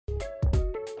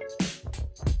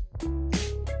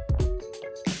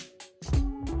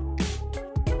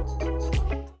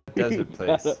desert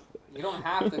place. You don't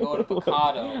have to go to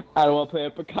Picado. I don't want to play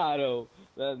a Picado.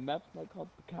 The map's not called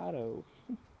Picado.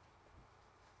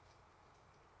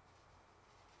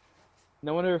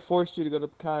 No one ever forced you to go to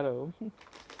Picado.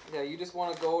 Yeah, you just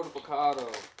want to go to Picado.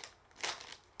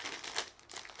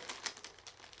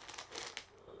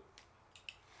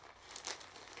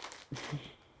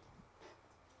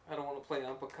 I don't want to play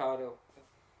on Picado.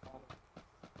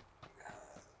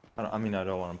 I mean, I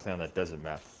don't want to play on that desert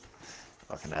map.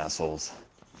 Fucking assholes.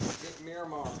 Get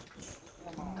Miramar.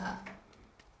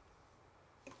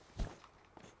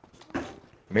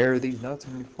 Mirror these nuts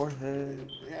on your forehead.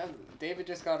 Yeah, David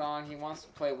just got on. He wants to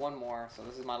play one more, so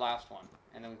this is my last one.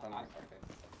 And then we play Minecraft.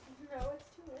 No, it's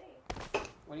too late.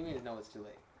 What do you mean, no, it's too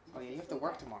late? Oh, yeah, you have to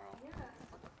work tomorrow.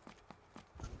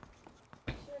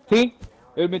 Yeah. See?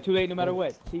 It would have been too late no matter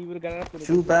what. See, you would have got it up.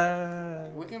 Too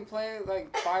bad. We can play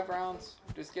like 5 rounds.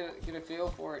 Just get a feel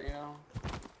for it, you know.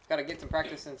 Gotta get some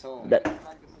practice in so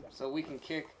we can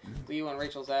kick Leo and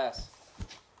Rachel's ass.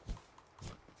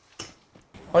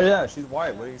 Oh yeah, she's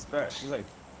white. What do you expect? She's like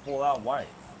full out white.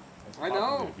 It's I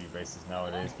know. To be racist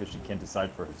nowadays because she can't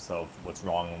decide for herself what's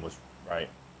wrong and what's right.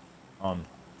 God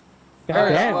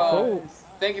Alright, damn, well, cool.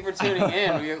 thank you for tuning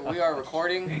in. We are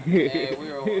recording and we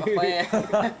are playing.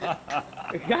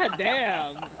 God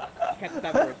damn. She can't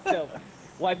stop for herself.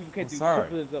 White people can't do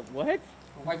triples of what?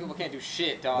 White people can't do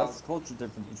shit, dog. That's the culture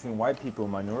difference between white people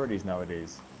and minorities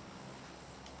nowadays.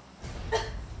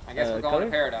 I guess we're going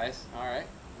to paradise. Alright.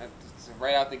 That's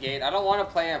right out the gate. I don't want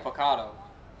to play on Picado.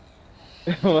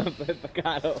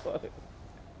 Picado.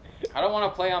 I don't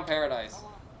want to play on paradise.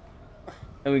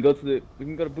 And we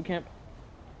can go to boot camp.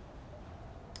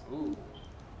 Ooh.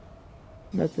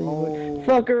 That's it.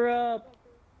 Fuck her up.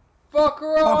 Fuck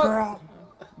her up. Fuck her up.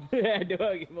 I know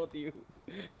I get both of you.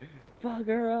 Fuck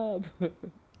her up.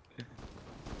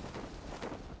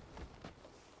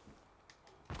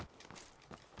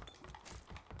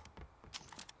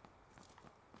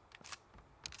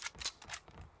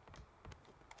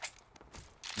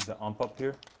 Is the ump up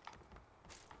here?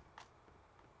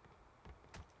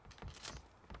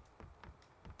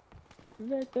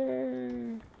 Right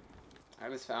there. I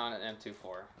just found an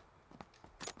M24.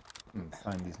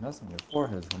 Find these nuts on your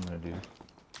forehead is what I'm gonna do.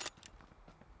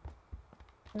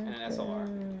 And an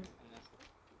SLR.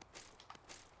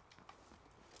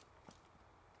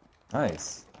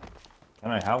 Nice.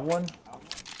 Can I have one?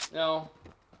 No.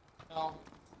 No.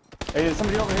 Hey, there's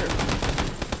somebody over here.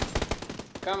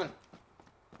 Coming.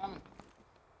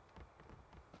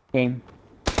 Game.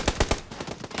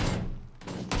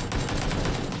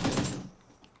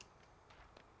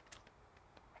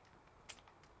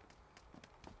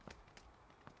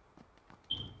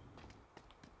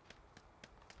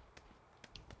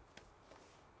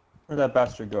 Where'd that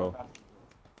bastard go?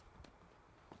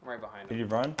 I'm right behind Did him.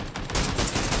 he run?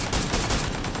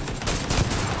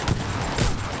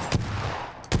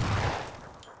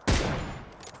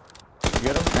 You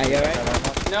get him? You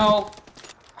alright? No.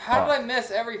 How did I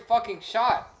miss every fucking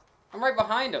shot? I'm right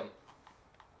behind him.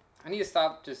 I need to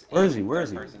stop just. Where is he? Where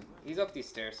is he? Person. He's up these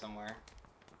stairs somewhere.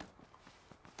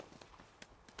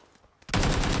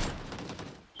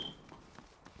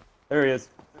 There he is.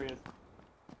 Oh my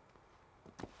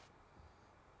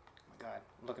god,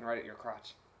 I'm looking right at your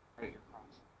crotch. Take it.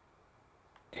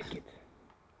 Take it.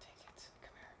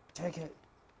 Come here. Take it.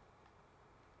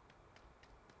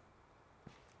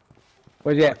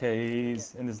 Where's he at? Okay,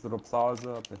 he's in this little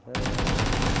plaza up ahead.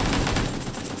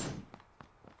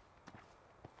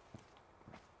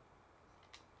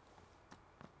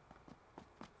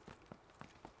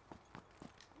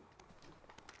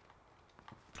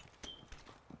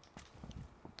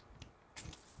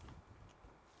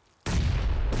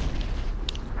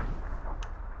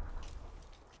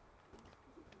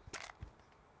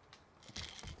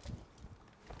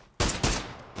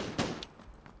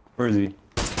 Where is he?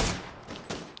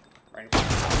 Right in front.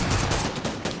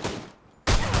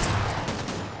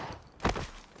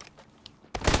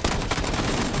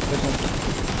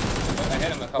 I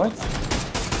hit him a couple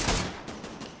times.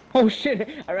 Oh shit!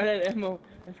 I ran out of ammo.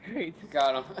 That's great.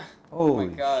 Got him. Oh my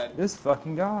god. This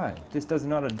fucking guy just doesn't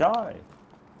know how to die.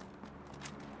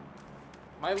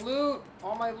 My loot!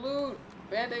 All my loot!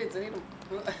 Band-aids, I need them.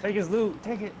 Take his loot.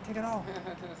 Take it. Take it all.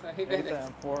 I need Take band-aids.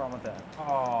 that. Pour on with that.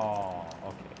 Oh,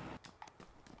 okay.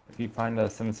 If you find a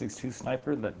 7.62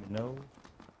 sniper, let me know.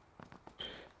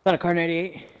 Not a car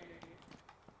 98.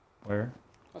 Where?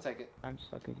 I'll take it. I'm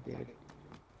just fucking David.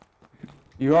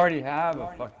 You already have a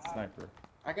fucking sniper.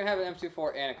 I can have an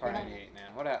M24 and a Car 98,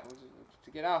 man. What happened?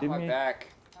 To get off Give my me- back.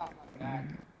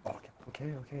 Okay,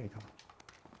 come on.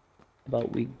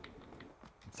 About we.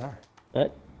 I'm sorry.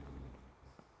 What?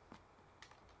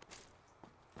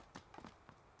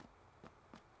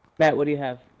 Matt, what do you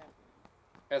have?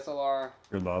 SLR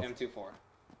Your love. M24.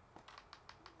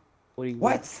 What do you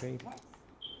What? want to trade?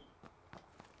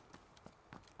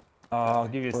 I'll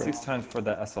give you 6 times for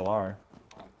the SLR.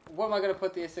 What am I gonna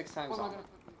put the 6 times on?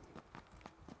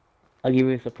 I'll give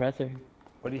you a suppressor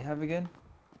What do you have again?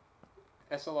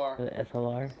 for SLR the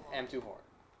SLR. M24.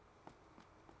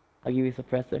 I'll give you a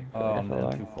suppressor for the The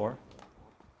SLR. M24?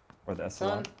 Or the SLR?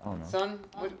 Son, I don't know. son,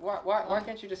 why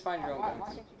can't you just find your own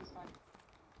guns?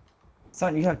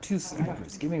 Son, you have 2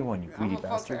 snipers. Give me one, you greedy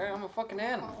bastard. I'm a fucking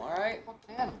animal, alright?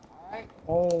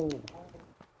 Oh.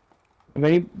 If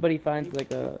anybody finds like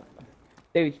a...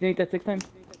 David, you need that 6 times?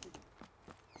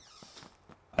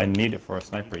 I need it for a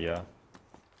sniper, yeah.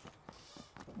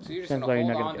 So you're just Sounds gonna like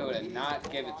you're hold not on gonna to do it and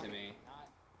not give it to me.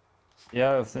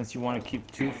 Yeah, since you want to keep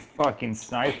 2 fucking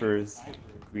snipers,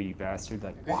 greedy bastard.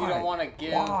 Like, Because why? you don't want to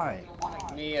give Why?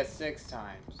 me a 6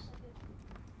 times.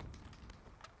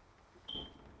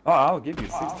 Oh, I'll give you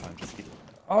 6 times. Just kidding.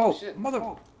 Oh, Shit. mother...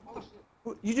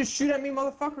 You just shoot at me,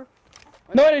 motherfucker?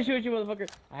 No, I didn't shoot you, motherfucker!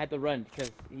 I had to run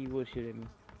because he would shoot at me.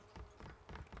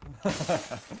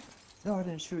 No, I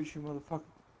didn't shoot you, motherfucker.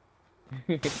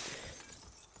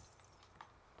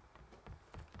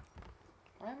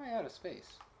 Why am I out of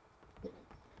space?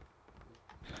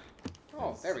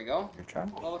 Oh, there we go. You're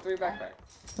trying? Level 3 backpack.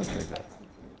 Okay, good.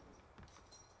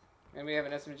 Anybody have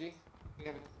an SMG?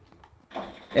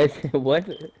 What?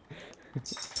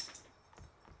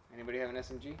 Anybody have an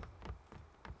SMG?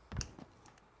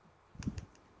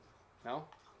 No?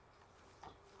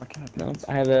 Why can't I No, pick this?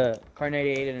 I have a Car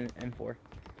 98 and an M4.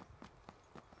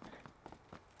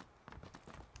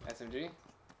 SMG?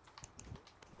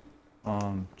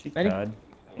 Cheek Ready? pad.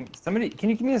 Somebody, can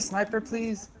you give me a sniper,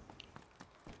 please?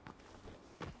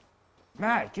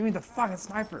 Matt, give me the fucking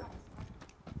sniper.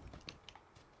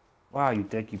 Wow, you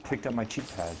dick, you picked up my cheek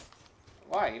pad.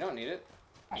 Why? You don't need it.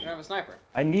 You don't have a sniper.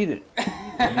 I need it.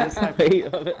 I need a sniper.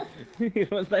 Wait, you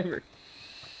want a sniper?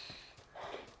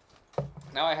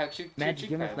 Now I have two Matt, cheek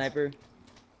give him a pads. sniper.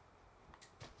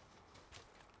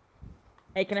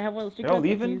 Hey, can I have one of those cheek They're all pads,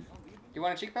 leaving? please? You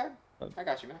want a cheek pad? Oh. I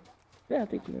got you, man. Yeah,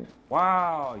 thank you.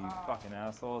 Wow, you fucking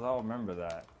assholes. I'll remember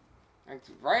that.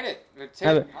 Write it.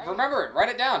 Have it. Remember it. Write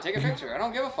it down. Take a picture. I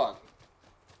don't give a fuck.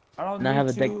 I don't Now I need have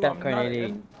a to, decked up I'm Car not 98.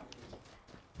 in-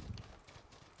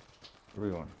 Where are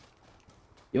we going?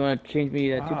 You want to change me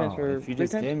 2 pence Wow, for if you 3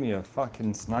 just times? gave me a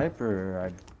fucking sniper,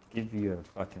 I'd give you a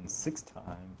fucking 6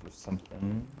 times or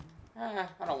something. I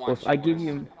don't Well, want if I give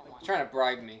yours. you, He's trying to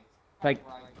bribe me. like,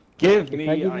 Give If me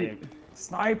I give a you-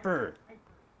 sniper!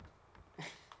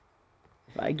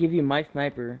 if I give you my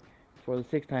sniper for the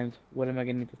 6 times, what am I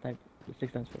gonna need the sniper the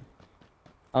 6 times for?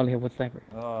 I only have one sniper.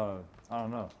 I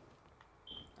don't know.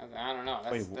 I don't know.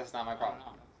 Wait, That's not my problem.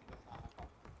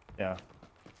 Yeah.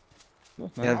 No,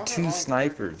 it's You not. have 2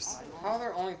 snipers. How are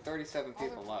there only 37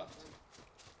 people left?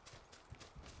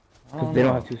 I Because they don't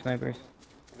know. have 2 snipers.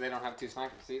 They don't have 2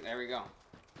 snipers. See, there we go.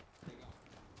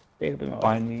 They have them all.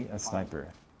 Find me a sniper.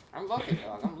 I'm looking,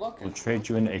 dog. I'm We'll looking. trade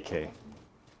you an AK.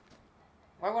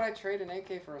 Why would I trade an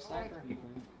AK for a sniper?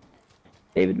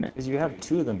 David, man. Because you have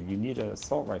 2 of them, you need an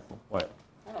assault rifle. What?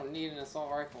 I don't need an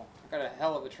assault rifle. I got a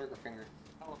hell of a trigger finger.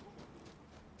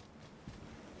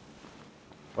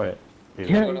 What?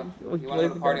 Yeah. You wanna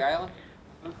go to Party Island?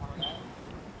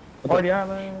 Party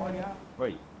Island!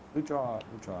 Wait, loot drop,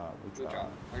 loot drop, loot Blue drop.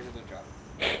 drop. Where's the blue drop?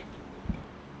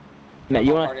 Matt,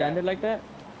 you want to Party stand Island. it like that?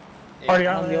 Yeah. Party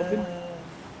Out in the Island! open?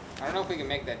 I don't know if we can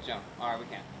make that jump. Alright, we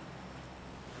can.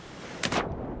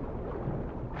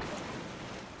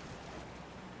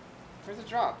 Where's the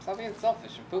drop? Stop being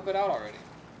selfish and poop it out already.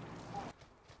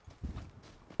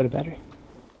 Put a battery.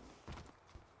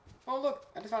 Oh look,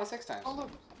 I just found a 6 times.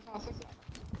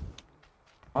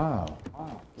 Wow.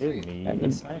 Give me And a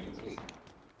then- sniper.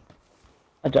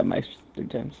 I dropped my 3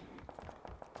 times.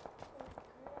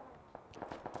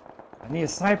 I need a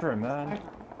sniper, man. I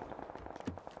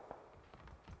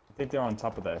think they're on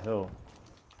top of that hill.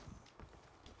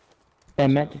 Hey,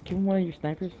 Matt, just give him one of your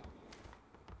snipers.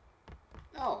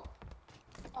 No.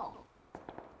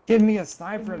 Give me a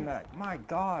sniper, Mac. My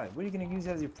god, what are you gonna use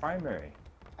as your primary?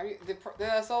 I mean, the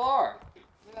SLR.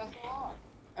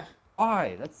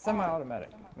 Why? That's semi-automatic.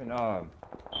 I mean,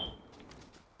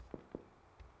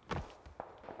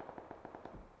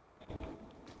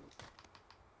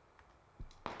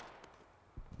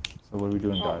 So what are we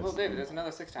doing, Oh, guys? Little David, there's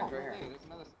another 6 times right here.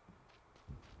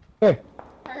 Where?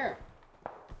 Right here.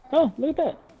 Oh, look at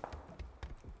that.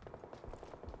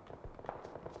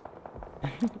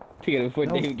 Take it before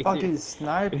No David gets fucking here.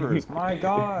 snipers! My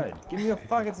god! Give me a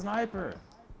fucking sniper!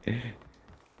 We're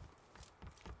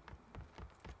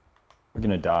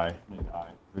gonna die.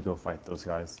 We go fight those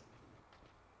guys.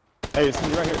 Hey, there's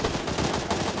somebody right here.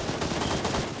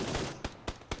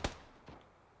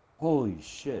 Holy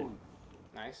shit.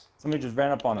 Nice. Somebody just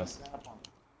ran up on us.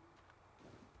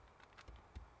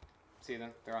 See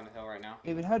them? They're on the hill right now.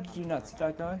 David, how did you not see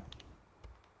that guy?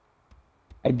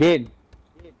 I did.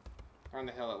 They're on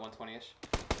the hill at 120-ish.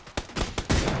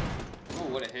 Oh,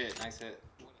 what a hit. Nice hit.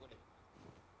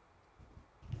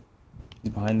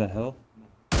 He's behind the hill.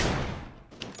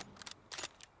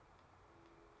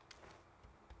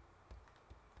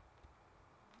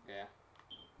 Yeah.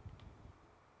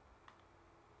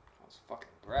 That was fucking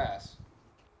brass.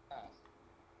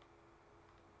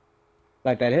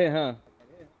 Like that hit, huh?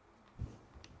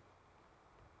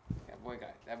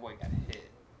 That boy got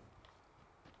hit.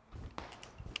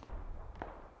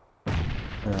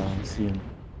 Yeah, I see him.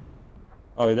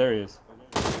 Oh, there he is.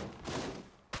 I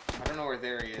don't know where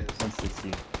there he is. 160.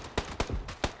 There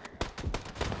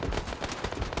we go.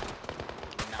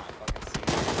 Not fucking see him.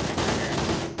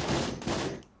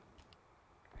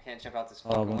 I can't jump out this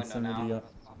fucking window 170 now.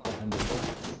 up. Behind the hill.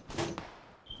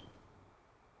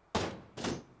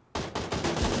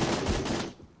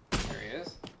 There he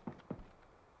is.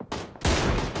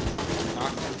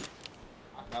 Knocked him.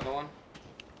 Another one.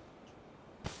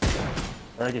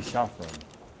 Where'd I get shot from?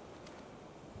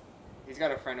 He's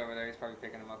got a friend over there. He's probably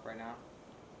picking him up right now.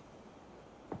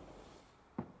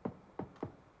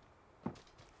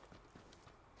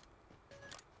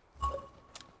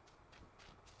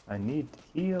 I need to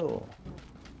heal.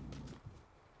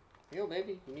 Heal,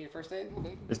 baby. You need a first aid?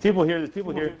 There's people here. There's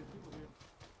people here.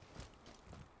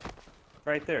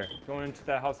 Right there. Going into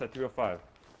that house at 305.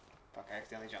 Fuck, I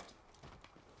accidentally jumped.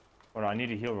 Hold on, I need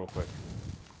to heal real quick.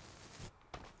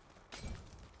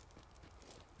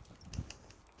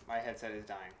 My headset is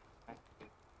dying.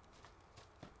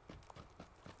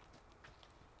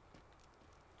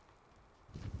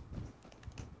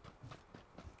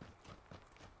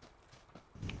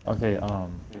 Okay,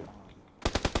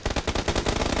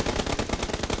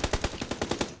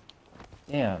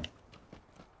 damn.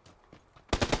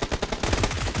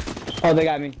 Oh, they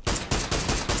got me. Is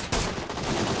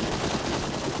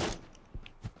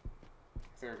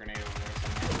there a grenade over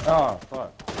there somewhere? Oh,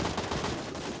 fuck.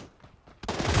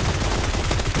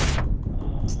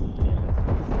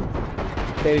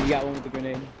 David, you got one with the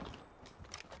grenade.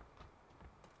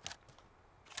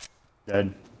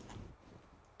 Dead.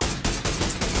 I'm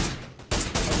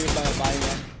here by my body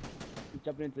now. He's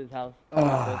jumping into his house.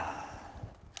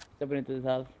 Jumping into his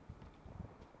house.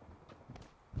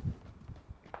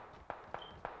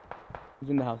 He's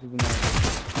in the house. He's in the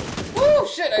house. Woo!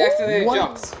 Shit! I accidentally What?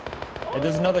 jumped. Hey,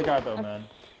 there's another guy though, man.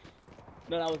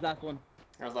 No, that was last one.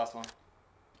 That was the last one.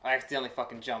 I accidentally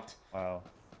fucking jumped. Wow.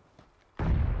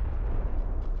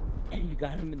 You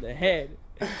got him in the head.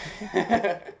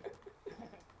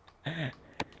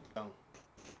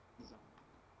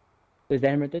 Is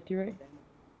that him right there to you, right?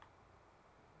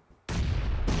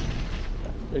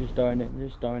 They're just starting it. They're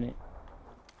just starting it.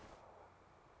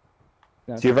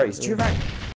 No, To your right. To your right.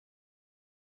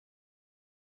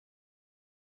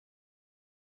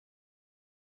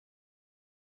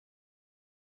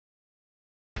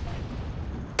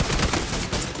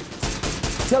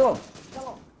 Kill him.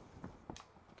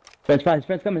 Friend's fine.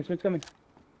 Friend's coming. Friend's coming.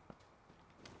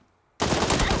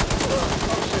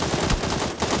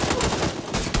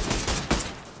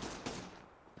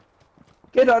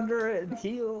 Get under it and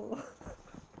heal.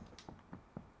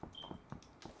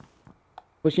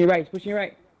 Pushing your right. Pushing your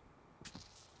right.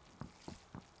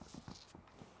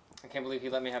 I can't believe he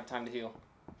let me have time to heal.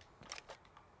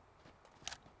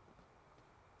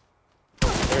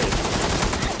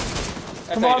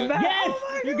 That's Come how on you do it. back.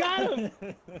 Yes! You got him!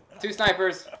 2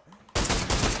 snipers.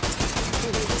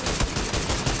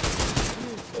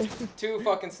 2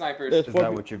 fucking snipers. There's Is four that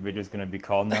pe- what your video's gonna be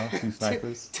called now? 2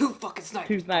 snipers? 2 fucking snipers.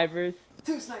 2 snipers.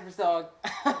 2 snipers, dog.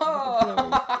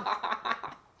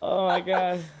 Oh my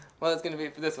god. Well, that's gonna be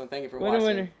it for this one. Thank you for Winner, watching.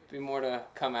 winner. Be more to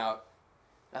come out.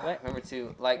 What? Remember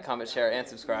to like, comment, share, and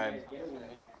subscribe.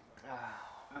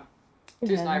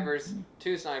 2 snipers.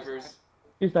 2 snipers.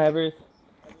 2 snipers.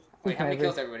 Wait, how many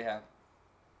snipers. kills everybody have?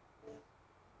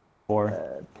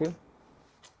 4. 2.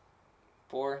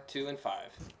 4, 2, and 5.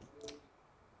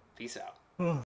 Peace out.